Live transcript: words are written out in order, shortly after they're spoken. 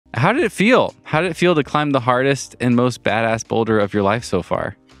How did it feel? How did it feel to climb the hardest and most badass boulder of your life so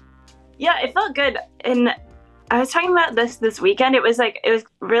far? Yeah, it felt good. And I was talking about this weekend. It was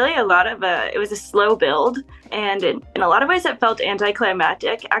really it was a slow build. And in a lot of ways it felt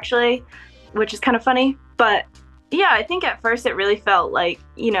anticlimactic, actually, which is kind of funny. But yeah, I think at first it really felt like,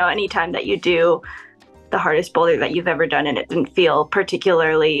 anytime that you do the hardest boulder that you've ever done and it didn't feel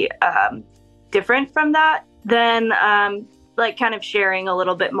particularly different from that, then like kind of sharing a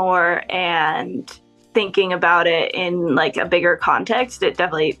little bit more and thinking about it in like a bigger context, it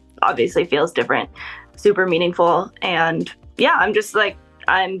definitely obviously feels different, super meaningful. And yeah,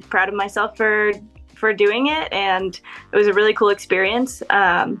 I'm proud of myself for doing it, and it was a really cool experience.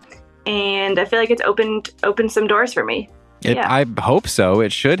 And I feel like it's opened some doors for me. I hope so.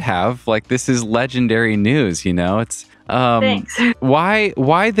 It should have. Like, this is legendary news, It's Thanks.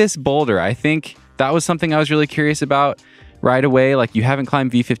 Why this boulder? I think that was something I was really curious about right away. Like, you haven't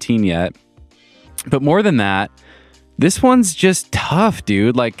climbed V15 yet, but more than that, this one's just tough,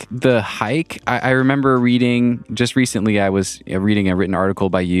 dude. Like, the hike, I remember reading just recently, I was reading a written article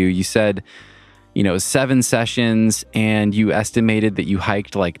by you. You said, 7 sessions, and you estimated that you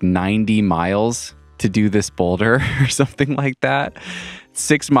hiked like 90 miles to do this boulder or something like that.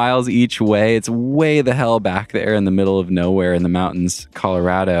 6 miles each way. It's way the hell back there in the middle of nowhere in the mountains,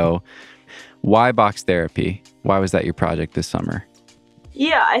 Colorado. Why Box Therapy? Why was that your project this summer?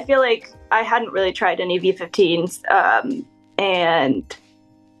 Yeah, I feel like I hadn't really tried any V15s and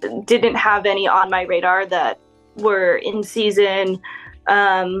didn't have any on my radar that were in season,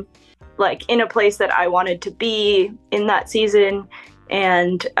 like in a place that I wanted to be in that season,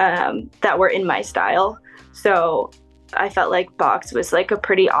 and that were in my style. So I felt like Box was like a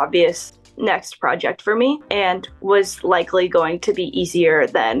pretty obvious next project for me, and was likely going to be easier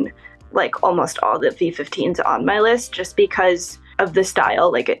than like almost all the V15s on my list, just because of the style.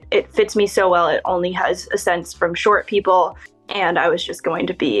 Like it fits me so well. It only has ascents from short people, and I was just going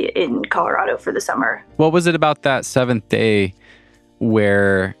to be in Colorado for the summer. What was it about that 7th day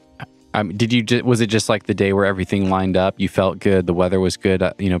where was it just like the day where everything lined up? You felt good, the weather was good,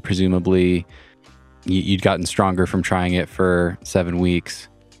 presumably you'd gotten stronger from trying it for 7 weeks.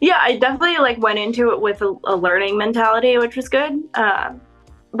 Yeah, I definitely like went into it with a learning mentality, which was good.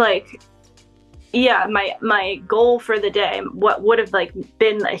 My goal for the day, what would have like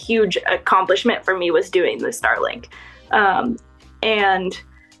been a huge accomplishment for me, was doing the Starlink. And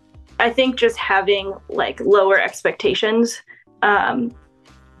I think just having like lower expectations,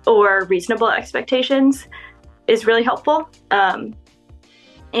 or reasonable expectations, is really helpful. And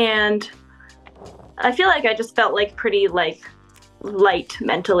I feel like I just felt like pretty like light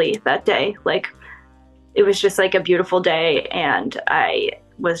mentally that day. Like it was just like a beautiful day, and I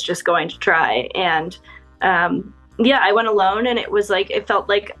was just going to try. And I went alone, and it was like, it felt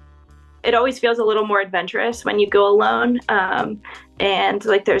like it always feels a little more adventurous when you go alone. And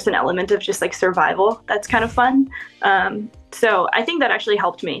like there's an element of just like survival that's kind of fun. So I think that actually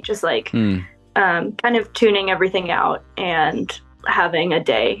helped me, just like kind of tuning everything out and having a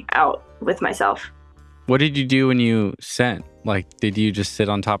day out with myself. What did you do when you sent? Like, did you just sit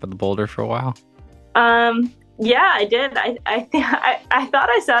on top of the boulder for a while? Yeah, I did. I thought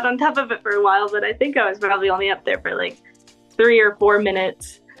I sat on top of it for a while, but I think I was probably only up there for like 3 or 4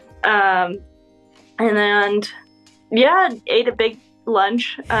 minutes. And then, ate a big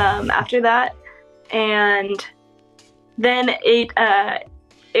lunch after that. And then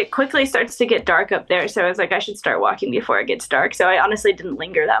it quickly starts to get dark up there. So I was like, I should start walking before it gets dark. So I honestly didn't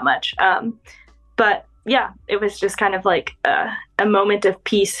linger that much. But yeah, it was just kind of like a moment of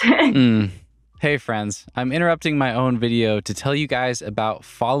peace. Hey friends, I'm interrupting my own video to tell you guys about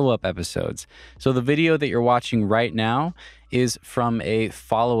follow-up episodes. So the video that you're watching right now is from a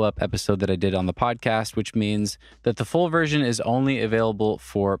follow-up episode that I did on the podcast, which means that the full version is only available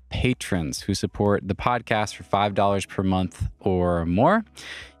for patrons who support the podcast for $5 per month or more.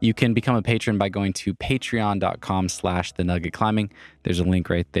 You can become a patron by going to patreon.com/thenuggetclimbing. There's a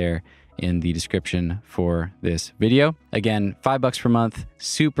link right there in the description for this video. Again, $5 per month,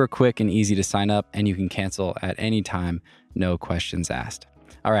 super quick and easy to sign up, and you can cancel at any time, no questions asked.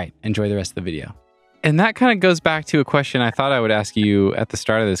 All right, enjoy the rest of the video. And that kind of goes back to a question I thought I would ask you at the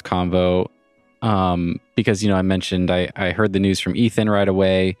start of this convo, because, I mentioned I heard the news from Ethan right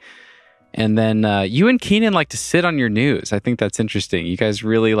away, and then you and Keenan like to sit on your news. I think that's interesting. You guys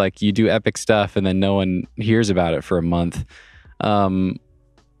really you do epic stuff, and then no one hears about it for a month.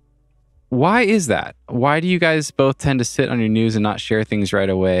 Why is that? Why do you guys both tend to sit on your news and not share things right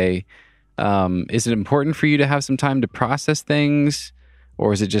away? Is it important for you to have some time to process things?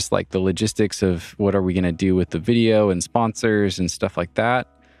 Or is it just like the logistics of what are we going to do with the video and sponsors and stuff like that?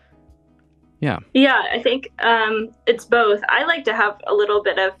 Yeah. Yeah, I think it's both. I like to have a little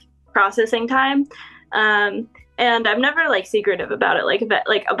bit of processing time. And I'm never like secretive about it. Like, if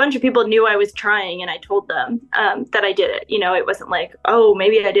like a bunch of people knew I was trying and I told them that I did it. You know, it wasn't like, oh,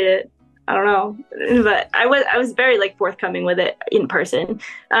 maybe I did it. I don't know. But I was very like forthcoming with it in person.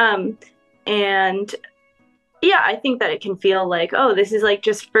 And yeah, I think that it can feel like, oh, this is like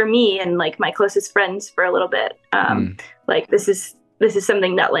just for me and like my closest friends for a little bit. Like this is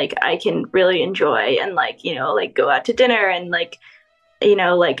something that like I can really enjoy and like, you know, like go out to dinner and like, you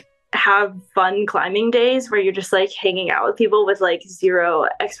know, like have fun climbing days where you're just like hanging out with people with like zero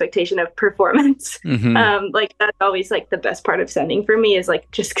expectation of performance. Like that's always like the best part of sending for me is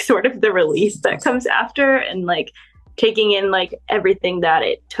like just sort of the release that comes after and like taking in like everything that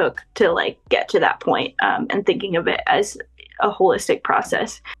it took to like get to that point, and thinking of it as a holistic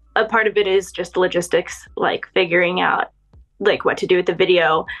process. A part of it is just logistics, like figuring out like what to do with the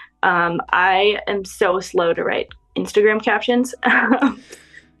video. I am so slow to write Instagram captions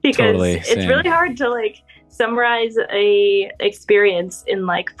because Totally, it's same. really hard to like summarize a experience in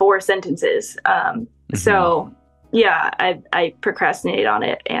like 4 sentences. So yeah, I procrastinate on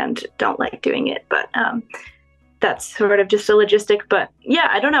it and don't like doing it, but that's sort of just a logistic. But yeah,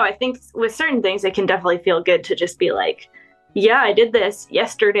 I don't know. I think with certain things, it can definitely feel good to just be like, yeah, I did this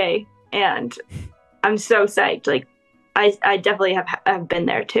yesterday and I'm so psyched. Like I definitely have been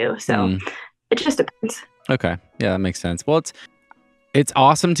there too. So it just depends. Okay. Yeah, that makes sense. Well, it's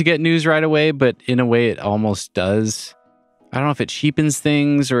awesome to get news right away, but in a way it almost does. I don't know if it cheapens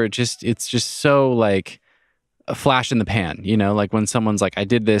things or it's just so like a flash in the pan, you know, like when someone's like, I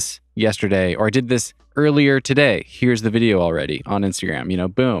did this yesterday or I did this earlier today. Here's the video already on Instagram, you know,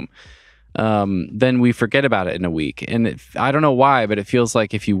 boom. Then we forget about it in a week. And I don't know why, but it feels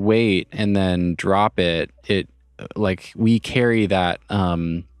like if you wait and then drop it, like we carry that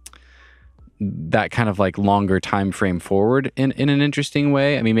that kind of like longer time frame forward in an interesting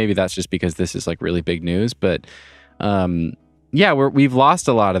way. I mean, maybe that's just because this is like really big news, but yeah, we've lost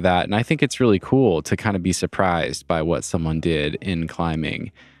a lot of that, and I think it's really cool to kind of be surprised by what someone did in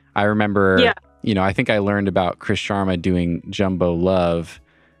climbing. I remember, you know, I think I learned about Chris Sharma doing Jumbo Love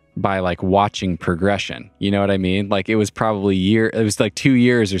by like watching progression. You know what I mean? Like it was probably it was like 2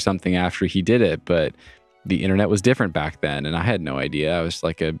 years or something after he did it, but the internet was different back then, and I had no idea. I was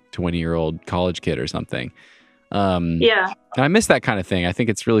like a 20-year-old college kid or something. And I miss that kind of thing. I think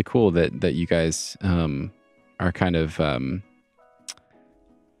it's really cool that you guys are kind of I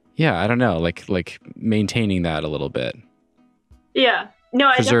don't know, like maintaining that a little bit. Yeah. No,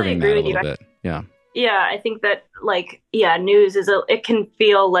 I definitely agree with you. Bit. Yeah. Yeah, I think that like news it can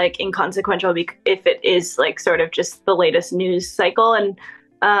feel like inconsequential if it is like sort of just the latest news cycle, and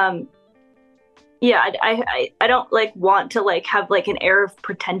I don't like want to like have like an air of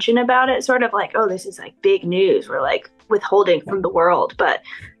pretension about it, sort of like, oh, this is like big news, we're like withholding from the world. But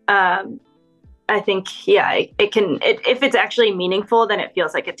I think it can if it's actually meaningful, then it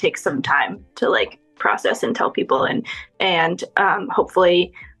feels like it takes some time to like process and tell people, and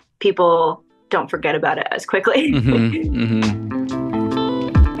hopefully people don't forget about it as quickly.